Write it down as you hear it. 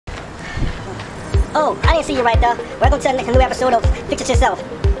Oh, I didn't see you right there. Welcome to a new episode of Fix It Yourself.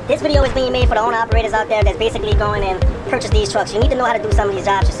 This video is being made for the owner-operators out there that's basically going and purchase these trucks. You need to know how to do some of these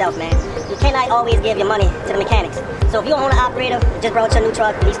jobs yourself, man. You cannot always give your money to the mechanics. So if you're an owner-operator, you just brought your new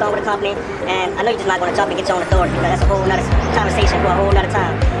truck, leased on with a company, and I know you're just not going to jump and get your own authority because that's a whole nother conversation for a whole nother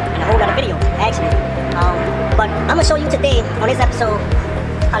time and a whole nother video, actually. But I'm going to show you today on this episode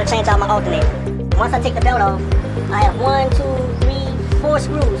how to change out my alternator. Once I take the belt off, I have 1, 2, 3, 4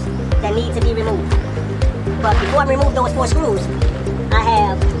 screws that need to be removed. But before I remove those 4 screws, I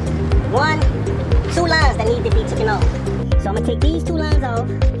have 2 lines that need to be taken off. So I'm going to take these 2 lines off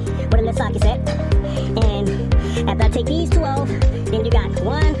with a little socket set. And after I take these 2 off, then you got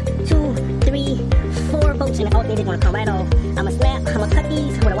 1, 2, 3, 4 bolts, and the alternator is going to come right off. I'm going to cut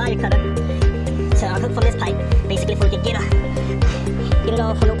these with a wire cutter to unhook from this pipe, basically so we can get it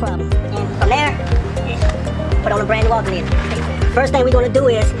off for no problem. And from there, put on a brand new alternator. First thing we're going to do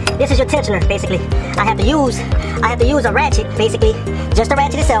is, this is your tensioner, basically. I have to use a ratchet, basically, just the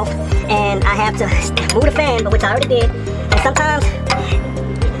ratchet itself, and I have to move the fan, which I already did. And sometimes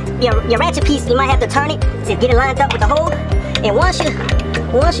your ratchet piece, you might have to turn it to get it lined up with the hole. And once you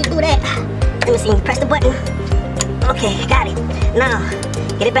do that, let me see, press the button. Okay, got it. Now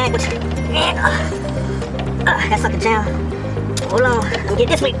get it backwards. And that's like a jam. Hold on, let me get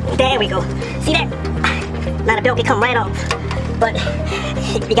this way. There we go. See that? Now the belt can come right off. But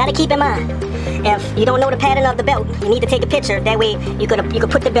you gotta keep in mind, if you don't know the pattern of the belt, you need to take a picture. That way you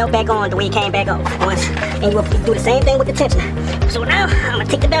could put the belt back on the way it came back off once. And you will do the same thing with the tensioner. So now I'm gonna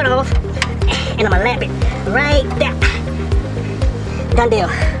take the belt off and I'm gonna lap it right there. Done deal.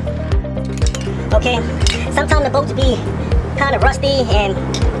 Okay, sometimes the bolts be kind of rusty and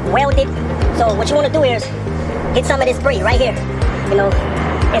welded. So what you wanna do is get some of this spray right here. You know,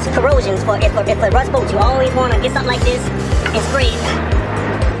 it's corrosions for rust bolts. You always wanna get something like this and spray it.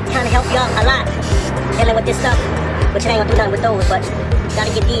 Kind of help you out a lot dealing with this stuff, which ain't gonna do nothing with those, but gotta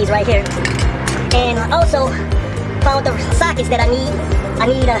get these right here. And also found the sockets that I need. I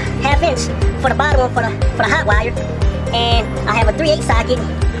need a 1/2 inch for the bottom one for the hot wire, and I have a 3/8 socket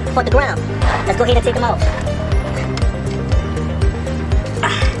for the ground. Let's go ahead and take them off.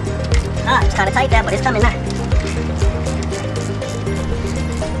 It's kind of tight there, but it's coming now.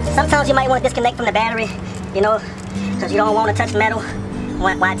 Sometimes you might want to disconnect from the battery, you know, because you don't want to touch metal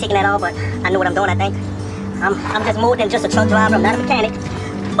while taking that off, but I know what I'm doing, I think. I'm just more than just a truck driver, I'm not a mechanic.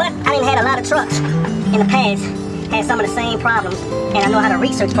 But I done had a lot of trucks in the past, had some of the same problems, and I know how to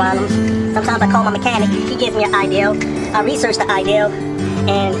research problems. Sometimes I call my mechanic, he gives me an idea, I research the idea,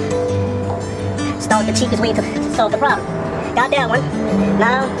 and start the cheapest way to solve the problem. Got that one.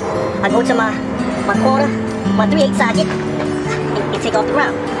 Now, I go to my quarter, my 3/8 socket, and take off the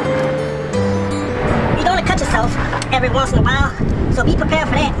ground. You're gonna cut yourself every once in a while, so be prepared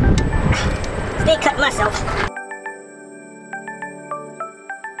for that. Stay cutting myself.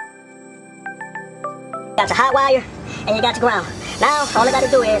 Got your hot wire and you got your ground. Now all I gotta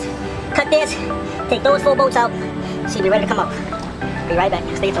do is cut this, take those 4 bolts out, she'll be ready to come off. Be right back,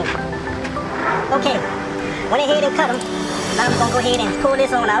 stay tuned. Okay, went ahead and cut them. Now I'm gonna go ahead and pull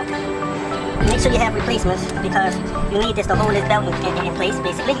this on out. Make sure you have replacements because you need this to hold this belt in place,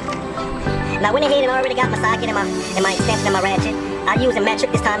 basically. Now I went ahead and already got my socket and my extension and my ratchet. I'm using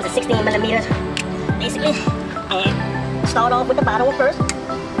metric, this time it's a 16 millimeters, basically. And start off with the bottom one first.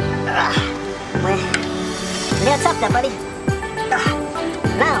 Well, a little tough there, buddy.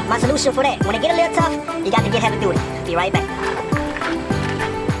 Now, my solution for that, when it get a little tough, you got to get heavy duty. Be right back.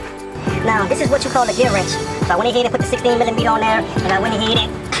 Now, this is what you call a gear wrench. So I went ahead and put the 16 millimeter on there, and I went ahead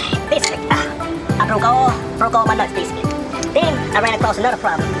and basically, I broke all my nuts, basically. Then I ran across another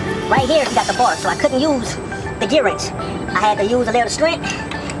problem. Right here, you got the bar, so I couldn't use the gear wrench. I had to use a little strength,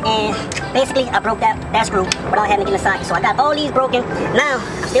 and basically I broke that screw without having to get in the socket. So I got all these broken. Now,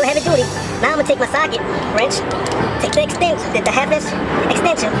 I'm still heavy duty. Now I'm gonna take my socket wrench, take the 1/2 inch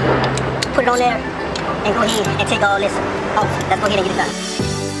extension, put it on there, and go ahead and take all this off. Let's go ahead and get it done.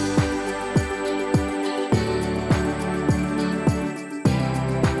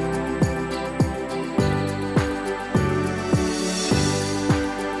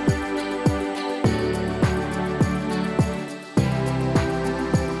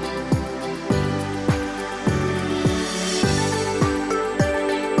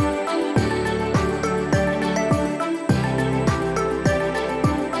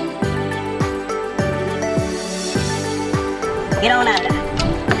 Get on out of there.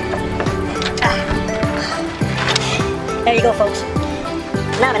 There you go, folks.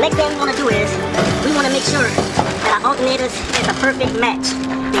 Now the next thing we want to do is we want to make sure that our alternators is a perfect match,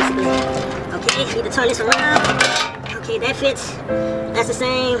 basically. Okay, need to turn this around. Okay, that fits. That's the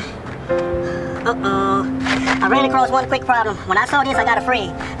same. I ran across one quick problem. When I saw this, I got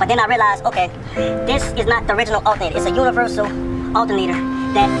afraid. But then I realized, okay, this is not the original alternator. It's a universal alternator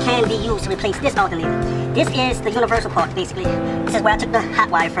that can be used to replace this alternator. This is the universal part, basically. This is where I took the hot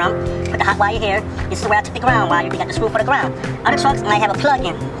wire from. Put the hot wire here. This is where I took the ground wire. We got the screw for the ground. Other trucks might have a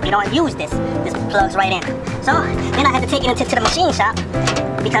plug-in. They don't use this. This plugs right in. So then I had to take it into the machine shop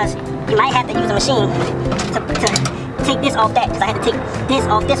because you might have to use a machine to take this off that, because I had to take this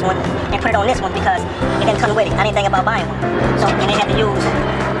off this one and put it on this one because it didn't come with it. I didn't think about buying one. So then they had to use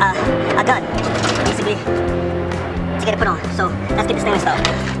a gun, basically, to get it put on. So let's get this thing installed.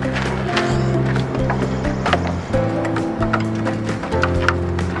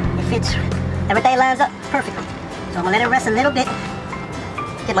 It fits, everything lines up perfectly. So I'm gonna let it rest a little bit.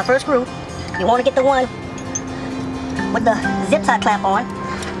 Get my first screw. You wanna get the one with the zip tie clamp on.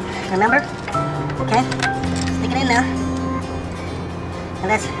 Remember? Okay. Stick it in there.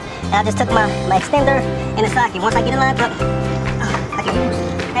 And I just took my extender and the socket. Once I get it lined up, I can use,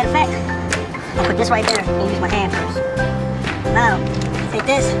 matter of fact, I'll put this right there and use my hand first. Now, take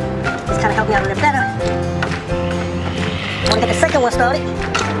this. This kind of helped me out a little better. I want to get the second one started.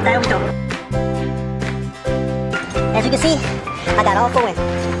 There we go. As you can see, I got all four in.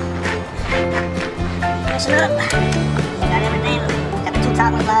 Finish it up. Got everything. Got the two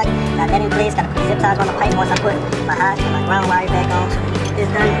top ones locked. Got that in place. Got to put the zip ties on the pipe once I put my hot and my ground wire back on. So get this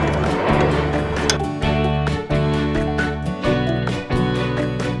done.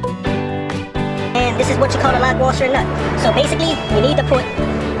 And this is what you call a lock washer nut. So basically, you need to put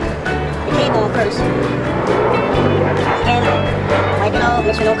the cable on first. And wipe it off,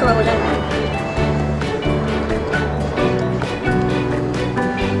 make sure no corrosion.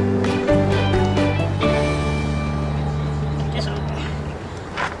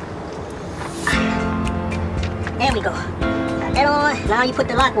 There we go. Got that on. Now you put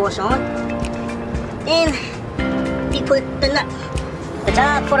the lock washer on. Then you put the nut. The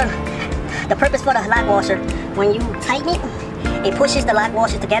job for the purpose for the lock washer, when you tighten it, it pushes the lock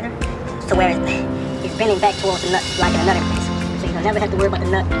washer together to where it's bending back towards the nut, locking the nut in place. So you'll never have to worry about the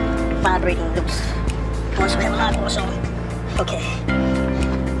nut vibrating loose. Once you have a lock washer on. Okay.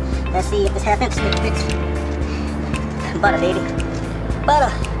 Let's see if this half-inch stick fits. Butter, baby.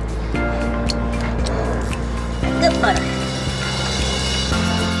 Butter. Good butter.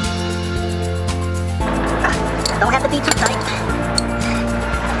 Don't have to be too tight.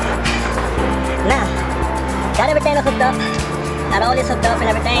 Now, got everything hooked up. Got all this hooked up and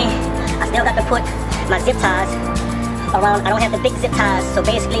everything. I still got to put my zip ties around. I don't have the big zip ties, so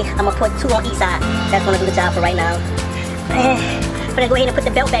basically I'm gonna put two on each side. That's gonna do the job for right now. And I'm gonna go ahead and put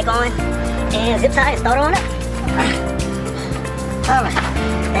the belt back on and zip tie and start on up. Alright,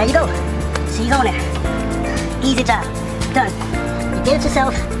 there you go. She's on there. Easy job. Done. You get it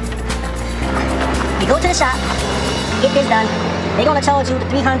yourself. You go to the shop, get this done. They're gonna charge you the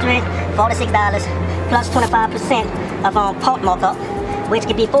 $346 plus 25% of part markup, which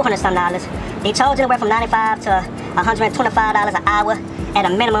could be $400 some. They charge anywhere from $95 to $125 an hour at a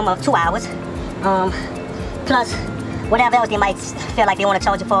minimum of 2 hours. Plus whatever else they might feel like they want to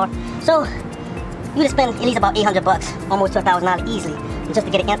charge you for. So you just spend at least about $800, almost to $1,000 easily, just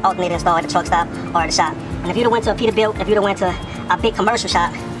to get an alternator installed at the truck stop or at the shop. And if you'd have went to a Peterbilt, if you'd have went to a big commercial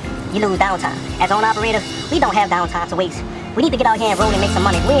shop, you lose downtime. As an operator, we don't have downtime to waste. We need to get out here and roll and make some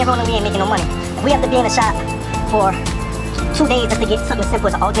money. If we ain't rolling, we ain't making no money. If we have to be in the shop for 2 days just to get something simple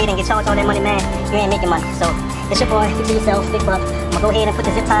as an alternator and get charged all that money, man, you ain't making money. So it's your boy, fix it yourself, Big Buck. I'm gonna go ahead and put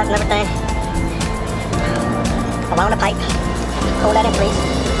the zip ties and everything around the pipe. Hold that in place.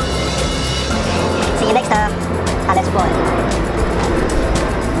 See you next time. I'll let you boy.